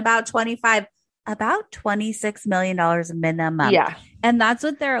 listen, about $26 million minimum. Yeah. And that's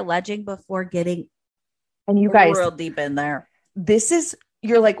what they're alleging before getting you guys real deep in there.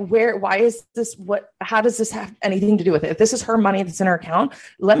 You're like, why is this? How does this have anything to do with it? If this is her money that's in her account,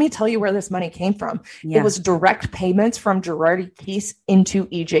 let me tell you where this money came from. Yeah. It was direct payments from Girardi Keese into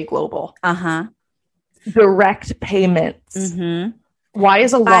EJ Global. Direct payments. Mm-hmm. Why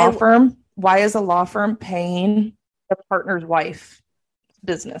is a law firm paying the partner's wife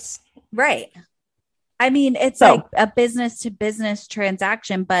business. Right. I mean, it's like a business to business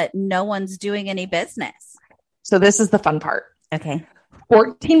transaction, but no one's doing any business. So this is the fun part. Okay.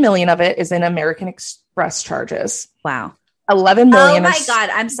 14 million of it is in American Express charges. Wow. 11 million. Oh my God.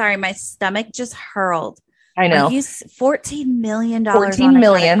 I'm sorry. My stomach just hurled. I know. $14 million. 14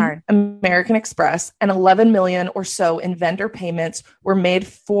 million American Express and 11 million or so in vendor payments were made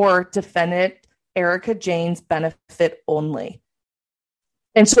for defendant Erica Jane's benefit only.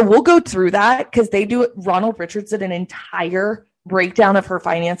 And so we'll go through that because Ronald Richards did an entire breakdown of her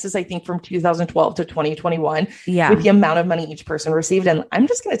finances, I think from 2012 to 2021, with the amount of money each person received. And I'm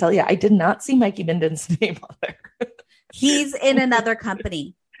just going to tell you, I did not see Mikey Minden's name on there. He's in another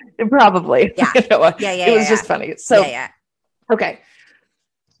company. Probably. Yeah. It was just funny. So, okay.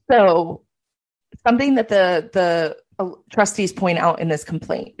 So something that the trustees point out in this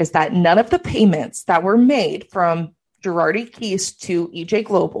complaint is that none of the payments that were made from Girardi Keese to EJ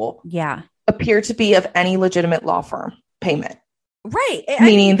Global appear to be of any legitimate law firm payment. Right.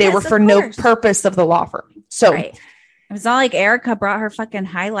 Meaning they were for no purpose of the law firm. So it was not like Erica brought her fucking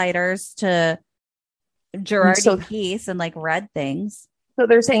highlighters to Girardi Keese and like read things. So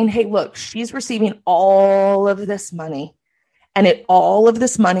they're saying, hey, look, she's receiving all of this money and all of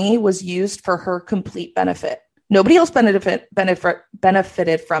this money was used for her complete benefit. Nobody else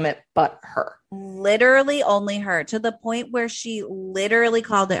benefited from it but her. Literally only her, to the point where she literally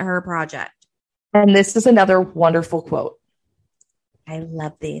called it her project. And this is another wonderful quote. I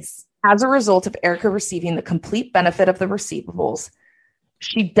love these. As a result of Erica receiving the complete benefit of the receivables,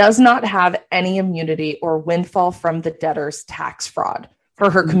 she does not have any immunity or windfall from the debtor's tax fraud for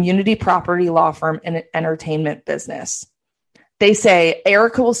her community property law firm and entertainment business. They say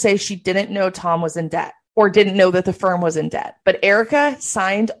Erica will say she didn't know Tom was in debt or didn't know that the firm was in debt. But Erica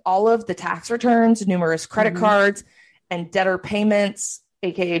signed all of the tax returns, numerous credit cards, and debtor payments,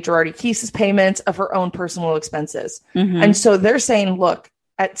 aka Girardi Keese's payments of her own personal expenses. And so they're saying, look,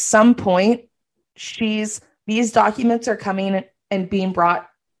 at some point, these documents are coming and being brought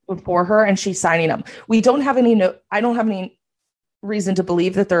before her and she's signing them. I don't have any reason to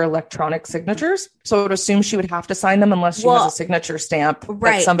believe that they're electronic signatures. So I would assume she would have to sign them unless she has a signature stamp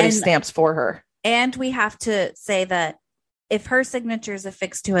that somebody stamps for her. And we have to say that if her signature is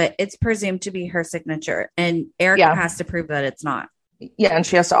affixed to it, it's presumed to be her signature. And Erica has to prove that it's not. Yeah, and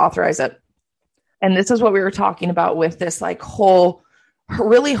she has to authorize it. And this is what we were talking about with this like her whole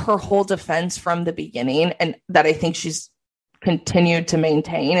defense from the beginning. And that I think she's continued to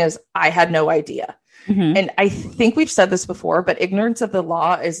maintain is I had no idea. And I think we've said this before, but ignorance of the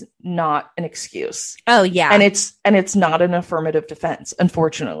law is not an excuse. Oh yeah. And it's not an affirmative defense,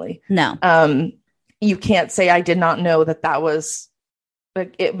 unfortunately. No. You can't say I did not know that was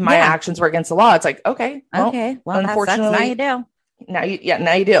like my actions were against the law. It's like, okay. Well, unfortunately, now you do. Now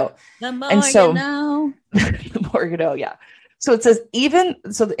you do. The more you know. The more you know, yeah. So it says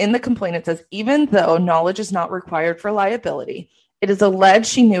in the complaint, it says, even though knowledge is not required for liability, it is alleged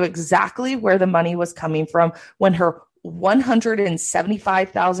she knew exactly where the money was coming from when her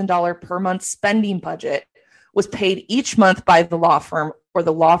 $175,000 per month spending budget was paid each month by the law firm or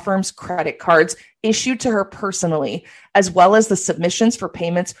the law firm's credit cards issued to her personally, as well as the submissions for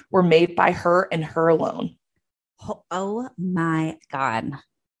payments were made by her and her alone. Oh my God.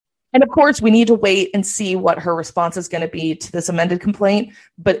 And of course, we need to wait and see what her response is going to be to this amended complaint.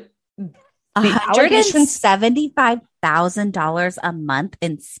 But $175,000 a month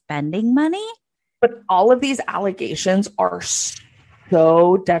in spending money. But all of these allegations are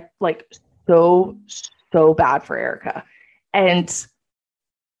so bad for Erica. And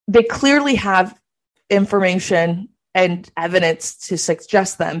they clearly have information and evidence to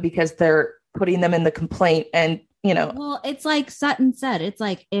suggest them because they're putting them in the complaint. And, well, it's like Sutton said, it's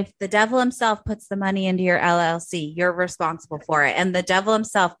like if the devil himself puts the money into your LLC, you're responsible for it. And the devil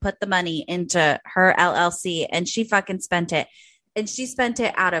himself put the money into her LLC and she fucking spent it. And she spent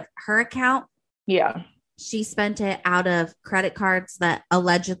it out of her account. Yeah. She spent it out of credit cards that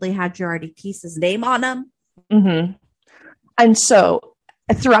allegedly had Girardi Keese's name on them. Mm-hmm. And so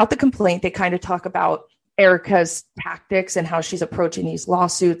throughout the complaint, they kind of talk about Erica's tactics and how she's approaching these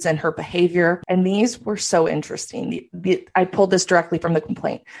lawsuits and her behavior. And these were so interesting. I pulled this directly from the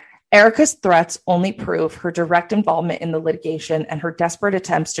complaint. Erica's threats only prove her direct involvement in the litigation and her desperate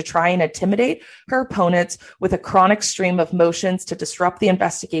attempts to try and intimidate her opponents with a chronic stream of motions to disrupt the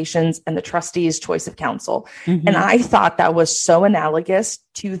investigations and the trustees' choice of counsel. Mm-hmm. And I thought that was so analogous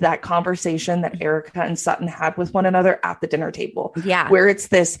to that conversation that Erica and Sutton had with one another at the dinner table. Yeah. Where it's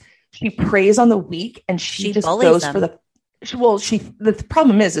this, she preys on the weak and she just goes them. The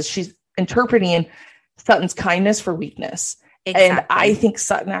problem is she's interpreting Sutton's kindness for weakness. Exactly. And I think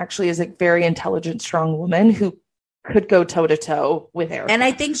Sutton actually is a very intelligent, strong woman who could go toe to toe with Erica. And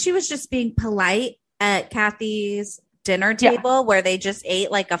I think she was just being polite at Kathy's dinner table where they just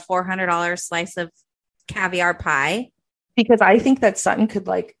ate like a $400 slice of caviar pie. Because I think that Sutton could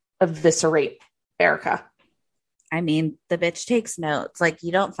like eviscerate Erica. I mean, the bitch takes notes. Like,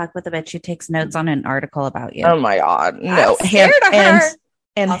 you don't fuck with a bitch who takes notes on an article about you. Oh my God. No. I'm scared of her.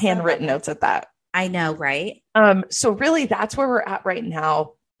 And Also handwritten notes at that. I know, right? So really that's where we're at right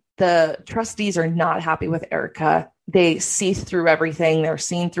now. The trustees are not happy with Erica. They see through everything. They're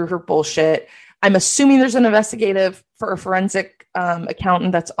seeing through her bullshit. I'm assuming there's an investigative for a forensic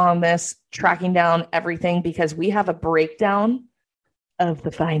accountant that's on this, tracking down everything because we have a breakdown of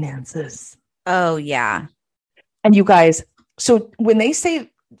the finances. Oh, yeah. And you guys, so when they say,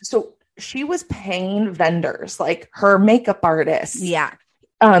 so she was paying vendors, like her makeup artist. Yeah.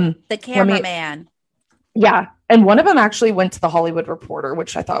 The cameraman. Yeah. And one of them actually went to the Hollywood Reporter,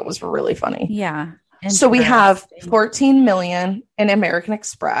 which I thought was really funny. Yeah. So we have 14 million in American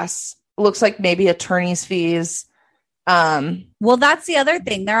Express. Looks like maybe attorney's fees. Well, that's the other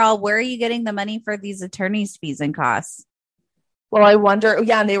thing. They're all, where are you getting the money for these attorney's fees and costs? Well, I wonder.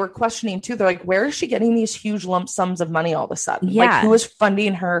 Yeah. And they were questioning too. They're like, where is she getting these huge lump sums of money all of a sudden? Yeah. Like, who is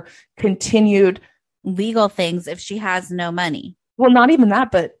funding her continued legal things if she has no money? Well, not even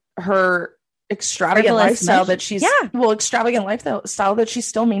that, but her extravagant lifestyle that she's extravagant lifestyle that she's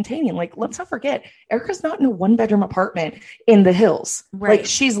still maintaining. Like, let's not forget, Erica's not in a 1-bedroom apartment in the hills. Right. Like,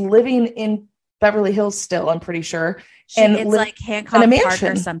 she's living in Beverly Hills still, I'm pretty sure. It's like Hancock Park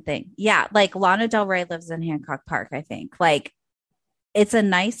or something. Yeah. Like Lana Del Rey lives in Hancock Park, I think. Like, it's a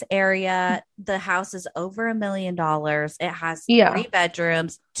nice area. The house is over $1 million. It has 3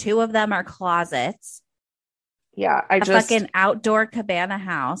 bedrooms. 2 of them are closets. Yeah, a fucking outdoor cabana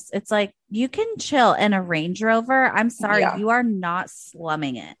house. It's like, you can chill in a Range Rover. I'm sorry, you are not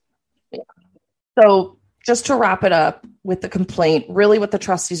slumming it. Yeah. So just to wrap it up with the complaint, really what the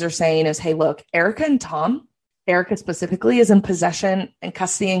trustees are saying is, hey, look, Erica and Tom, Erica specifically, is in possession and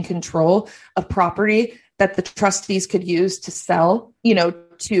custody and control of property that the trustees could use to sell,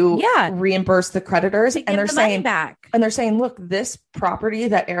 to reimburse the creditors. And they're saying back. And they're saying, look, this property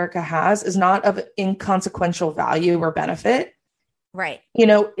that Erica has is not of inconsequential value or benefit. Right.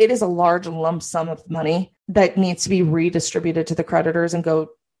 It is a large lump sum of money that needs to be redistributed to the creditors and go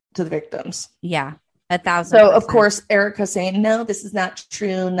to the victims. Yeah. 1,000%. So of course, Erica's saying, no, this is not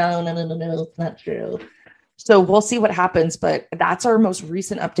true. No, it's not true. So we'll see what happens. But that's our most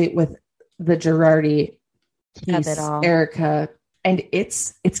recent update with the Girardi piece, of it all. Erica. And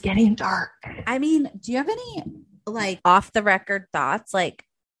it's getting dark. I mean, do you have any like off the record thoughts? Like,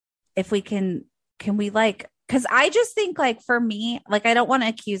 if we can we like, because I just think like for me, like, I don't want to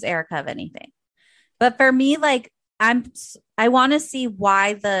accuse Erica of anything, but for me, like, I want to see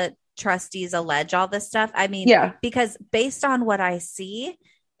why the trustees allege all this stuff. I mean, because based on what I see,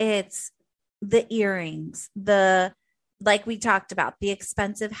 it's the earrings, like we talked about, the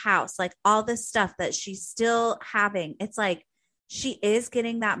expensive house, like all this stuff that she's still having. It's like, she is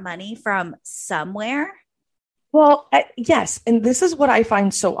getting that money from somewhere. Well, yes. And this is what I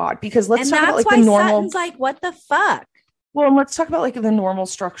find so odd, because let's talk about like the normal, Sutton's like, what the fuck? Well, and let's talk about like the normal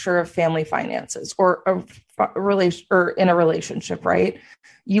structure of family finances or a relation or in a relationship, right?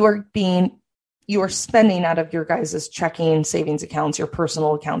 You are spending out of your guys' checking, savings accounts, your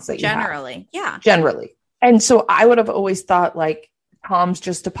personal accounts that you generally. have. Generally. And so I would have always thought like Tom's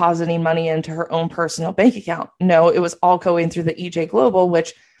just depositing money into her own personal bank account. No, it was all going through the EJ Global,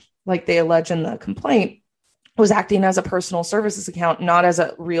 which, like they allege in the complaint, was acting as a personal services account, not as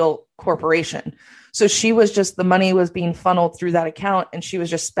a real corporation. So she was just, the money was being funneled through that account and she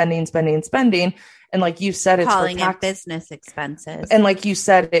was just spending. And like you said, it's calling for tax, it business expenses. And like you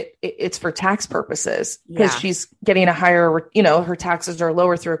said, it's for tax purposes because she's getting a higher, her taxes are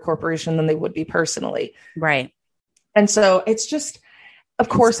lower through a corporation than they would be personally. Right. And so it's just, of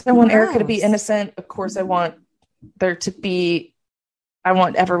course, I want Erica to be innocent. Of course, I want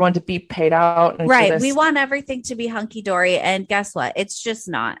everyone to be paid out. And right. We want everything to be hunky dory. And guess what? It's just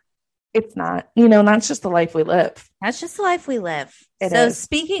not. It's not. That's just the life we live. That's just the life we live. It so is.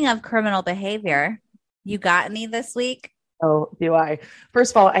 Speaking of criminal behavior, you got any this week? Oh, do I?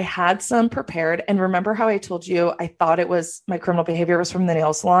 First of all, I had some prepared. And remember how I told you I thought it was my criminal behavior was from the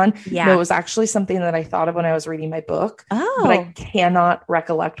nail salon? Yeah. No, it was actually something that I thought of when I was reading my book. Oh. But I cannot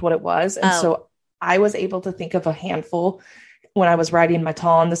recollect what it was. And so I was able to think of a handful when I was riding my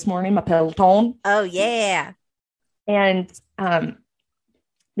Peloton this morning, my Peloton. Oh, yeah. And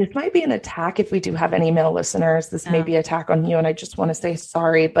this might be an attack if we do have any male listeners. This may be an attack on you. And I just want to say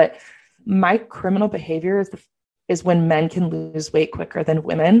sorry. But My criminal behavior is when men can lose weight quicker than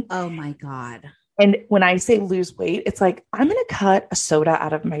women. Oh my God. And when I say lose weight, it's like, I'm going to cut a soda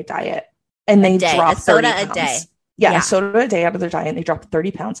out of my diet and they drop a soda 30 a pounds. day. Yeah, a soda a day out of their diet and they drop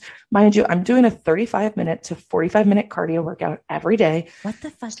 30 pounds. Mind you, I'm doing a 35-minute to 45-minute cardio workout every day. What the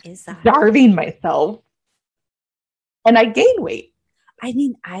fuck is that? Starving myself. And I gain weight. I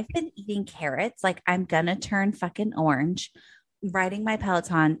mean, I've been eating carrots. Like, I'm going to turn fucking orange, riding my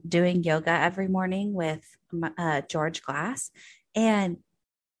Peloton, doing yoga every morning with George Glass. And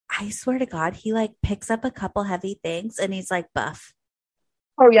I swear to God, he like picks up a couple heavy things and he's like buff.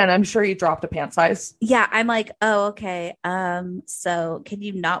 Oh yeah. And I'm sure he dropped a pant size. Yeah. I'm like, oh, okay. So can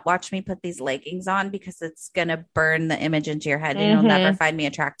you not watch me put these leggings on because it's going to burn the image into your head and you'll never find me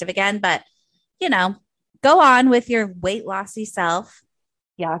attractive again. But you know, go on with your weight lossy self.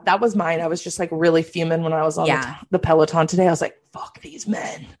 Yeah, that was mine. I was just like really fuming when I was on the Peloton today. I was like, fuck these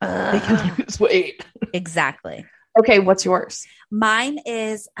men. They can lose weight. Exactly. Okay, what's yours? Mine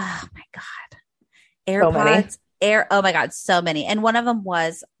is, oh my God, AirPods. Oh my God, so many. And one of them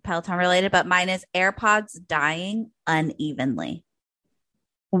was Peloton related, but mine is AirPods dying unevenly.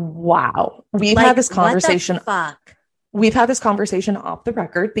 Wow. We've had this conversation. What the fuck? We've had this conversation off the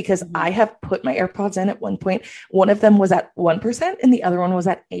record because I have put my AirPods in at one point. One of them was at 1% and the other one was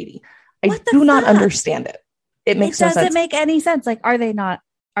at 80. I do not understand it. It makes no sense. It doesn't make any sense. Like, are they not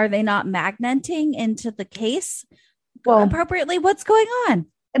magneting into the case appropriately? What's going on?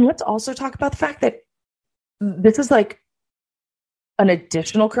 And let's also talk about the fact that this is like an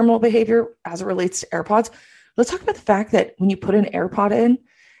additional criminal behavior as it relates to AirPods. Let's talk about the fact that when you put an AirPod in,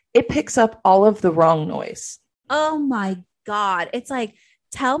 it picks up all of the wrong noise. Oh my God. It's like,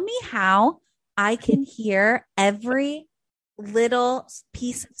 tell me how I can hear every little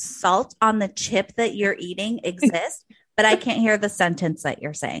piece of salt on the chip that you're eating exist, but I can't hear the sentence that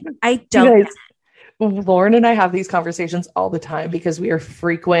you're saying. I don't. Guys, Lauren and I have these conversations all the time because we are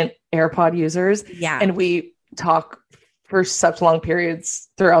frequent AirPod users. Yeah. And we talk for such long periods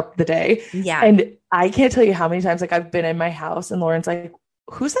throughout the day. Yeah. And I can't tell you how many times like I've been in my house and Lauren's like,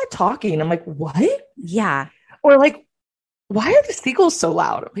 who's that talking? I'm like, what? Yeah. Or like, why are the seagulls so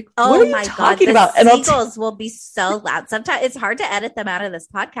loud? I'm like, what are you talking about? And seagulls will be so loud. Sometimes it's hard to edit them out of this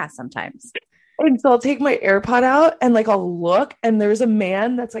podcast sometimes. And so I'll take my AirPod out and like I'll look and there's a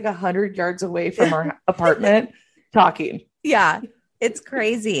man that's like 100 yards away from our apartment talking. Yeah, it's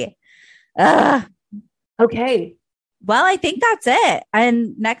crazy. Okay. Well, I think that's it.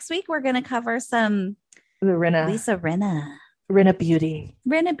 And next week we're going to cover some Lisa Rinna Beauty.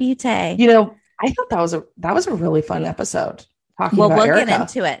 Rinna Beauty. You know, I thought that was a really fun episode. We'll get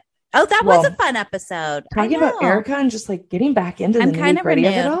into it. Oh, that was a fun episode. Talking about Erica and just like getting back into the nitty-gritty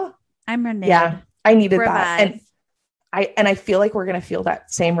of it all. I'm renewed. Yeah, I needed that. And I feel like we're going to feel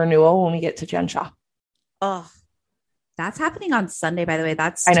that same renewal when we get to Jen Shah. Oh, that's happening on Sunday, by the way.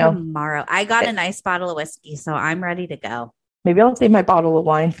 That's tomorrow. I got a nice bottle of whiskey, so I'm ready to go. Maybe I'll save my bottle of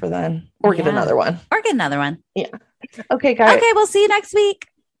wine for then or get another one. Yeah. Okay, guys. Okay, we'll see you next week.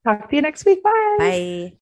 Talk to you next week. Bye. Bye.